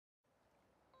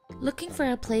Looking for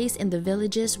a place in the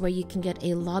Villages where you can get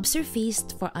a lobster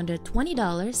feast for under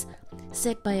 $20,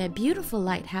 sit by a beautiful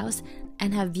lighthouse,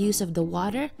 and have views of the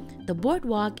water, the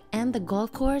boardwalk, and the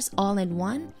golf course all in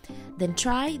one? Then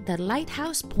try the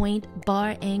Lighthouse Point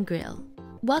Bar and Grill.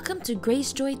 Welcome to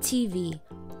Grace Joy TV.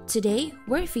 Today,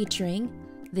 we're featuring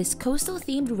this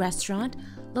coastal-themed restaurant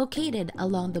located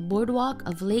along the boardwalk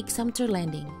of Lake Sumter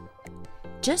Landing.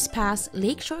 Just past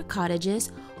Lakeshore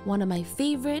Cottages, one of my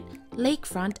favorite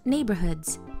lakefront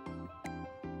neighborhoods.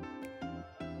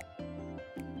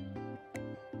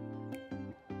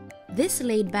 This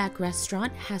laid-back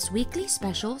restaurant has weekly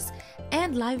specials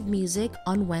and live music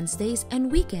on Wednesdays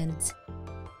and weekends.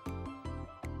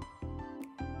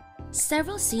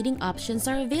 Several seating options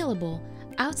are available.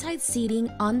 Outside seating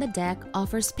on the deck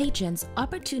offers patrons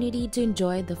opportunity to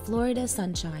enjoy the Florida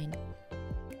sunshine.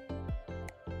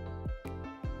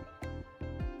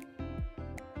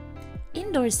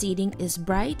 Indoor seating is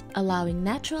bright, allowing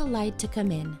natural light to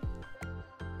come in.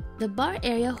 The bar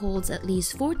area holds at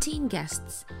least 14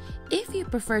 guests. If you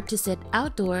prefer to sit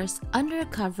outdoors under a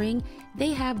covering,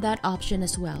 they have that option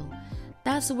as well.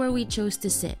 That's where we chose to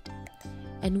sit,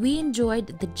 and we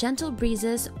enjoyed the gentle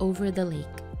breezes over the lake.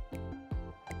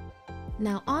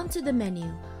 Now on to the menu.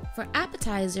 For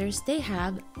appetizers, they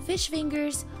have fish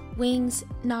fingers, wings,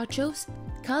 nachos,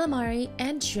 calamari,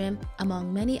 and shrimp,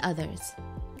 among many others.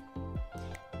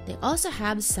 They also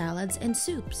have salads and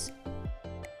soups.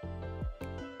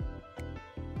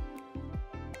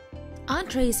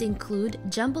 Entrees include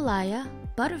jambalaya,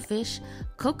 butterfish,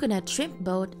 coconut shrimp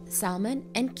boat, salmon,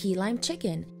 and key lime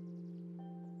chicken.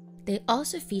 They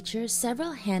also feature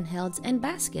several handhelds and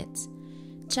baskets.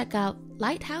 Check out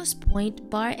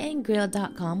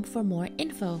lighthousepointbarandgrill.com for more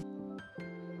info.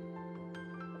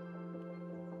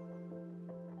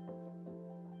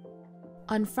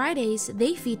 On Fridays,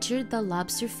 they featured the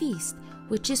lobster feast,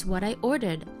 which is what I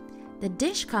ordered. The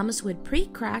dish comes with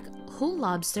pre-cracked whole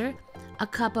lobster, a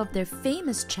cup of their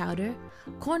famous chowder,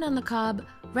 corn on the cob,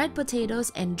 red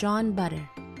potatoes, and drawn butter.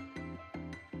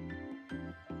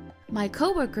 My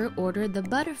coworker ordered the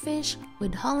butterfish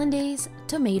with hollandaise,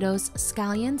 tomatoes,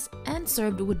 scallions, and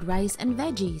served with rice and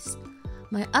veggies.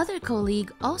 My other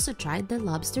colleague also tried the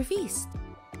lobster feast.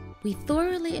 We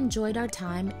thoroughly enjoyed our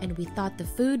time and we thought the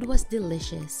food was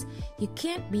delicious. You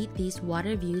can't beat these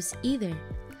water views either.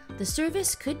 The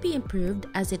service could be improved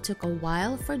as it took a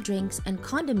while for drinks and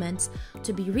condiments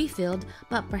to be refilled,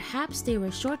 but perhaps they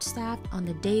were short-staffed on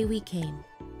the day we came.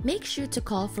 Make sure to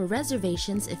call for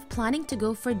reservations if planning to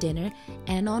go for dinner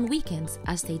and on weekends,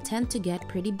 as they tend to get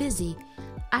pretty busy.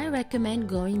 I recommend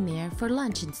going there for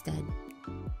lunch instead.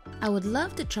 I would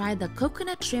love to try the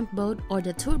coconut shrimp boat or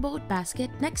the tour boat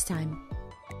basket next time.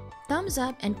 Thumbs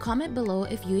up and comment below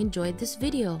if you enjoyed this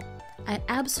video. I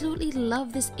absolutely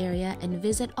love this area and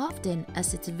visit often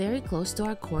as it's very close to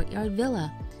our courtyard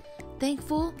villa.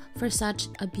 Thankful for such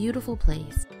a beautiful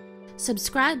place.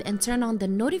 Subscribe and turn on the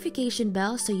notification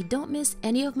bell so you don't miss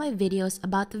any of my videos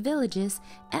about the Villages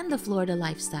and the Florida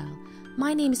lifestyle.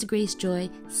 My name is Grace Joy.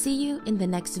 See you in the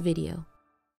next video.